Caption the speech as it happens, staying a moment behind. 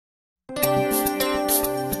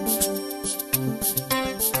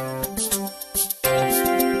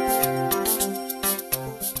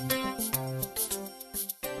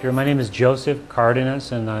My name is Joseph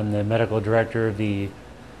Cardenas, and I'm the medical director of the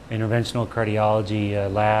interventional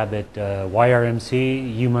cardiology lab at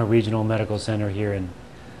YRMC, Yuma Regional Medical Center here in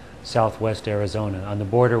southwest Arizona, on the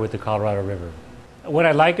border with the Colorado River. What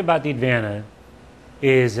I like about the Advana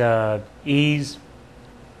is ease.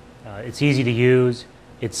 It's easy to use.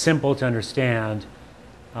 It's simple to understand.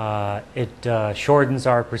 It shortens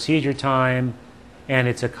our procedure time, and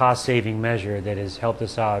it's a cost-saving measure that has helped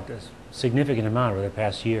us out a significant amount over the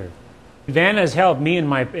past year. Advana has helped me in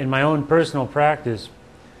my own personal practice,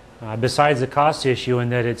 besides the cost issue, in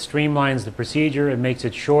that it streamlines the procedure, it makes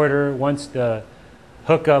it shorter. Once the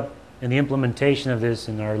hookup and the implementation of this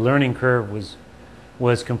and our learning curve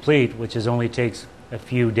was complete, which only takes a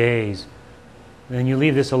few days, then you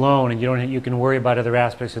leave this alone, and you can worry about other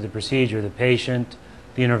aspects of the procedure, the patient,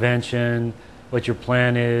 the intervention, what your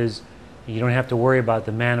plan is. You don't have to worry about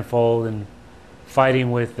the manifold and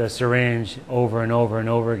fighting with the syringe over and over and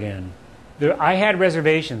over again. I had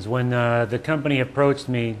reservations when the company approached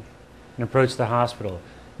me and approached the hospital.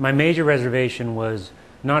 My major reservation was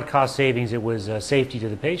not cost savings, it was safety to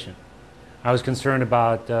the patient. I was concerned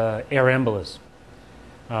about air embolus.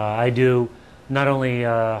 I do not only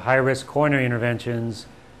high-risk coronary interventions,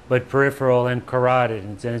 but peripheral and carotid.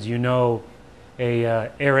 And as you know,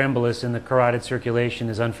 air embolus in the carotid circulation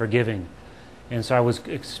is unforgiving. And so I was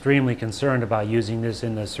extremely concerned about using this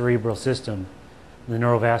in the cerebral system, the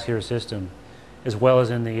neurovascular system, as well as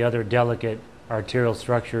in the other delicate arterial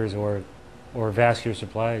structures or vascular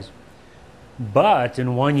supplies. But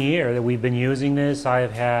in 1 year that we've been using this, I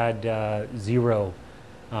have had zero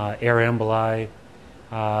air emboli,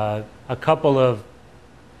 a couple of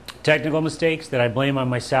technical mistakes that I blame on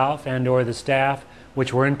myself and or the staff,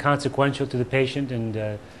 which were inconsequential to the patient, and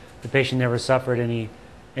the patient never suffered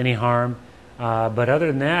any harm. But other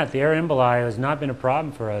than that, the air emboli has not been a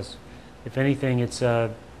problem for us. If anything, it's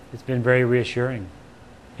been very reassuring.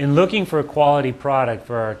 In looking for a quality product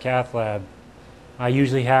for our cath lab, I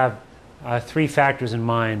usually have three factors in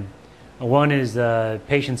mind. One is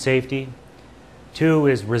patient safety. Two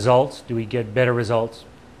is results. Do we get better results?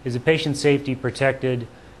 Is the patient safety protected?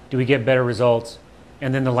 Do we get better results?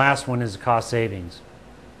 And then the last one is cost savings.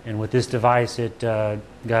 And with this device, it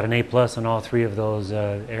got an A+ on all three of those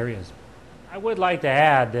areas. I would like to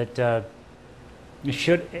add that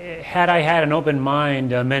had I had an open mind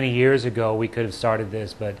many years ago, we could have started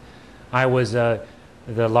this, but I was the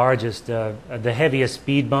heaviest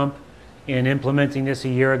speed bump in implementing this a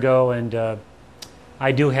year ago, and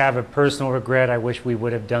I do have a personal regret. I wish we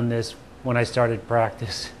would have done this when I started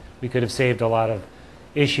practice. We could have saved a lot of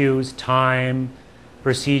issues, time,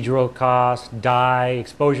 procedural costs, dye,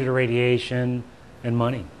 exposure to radiation, and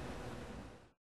money.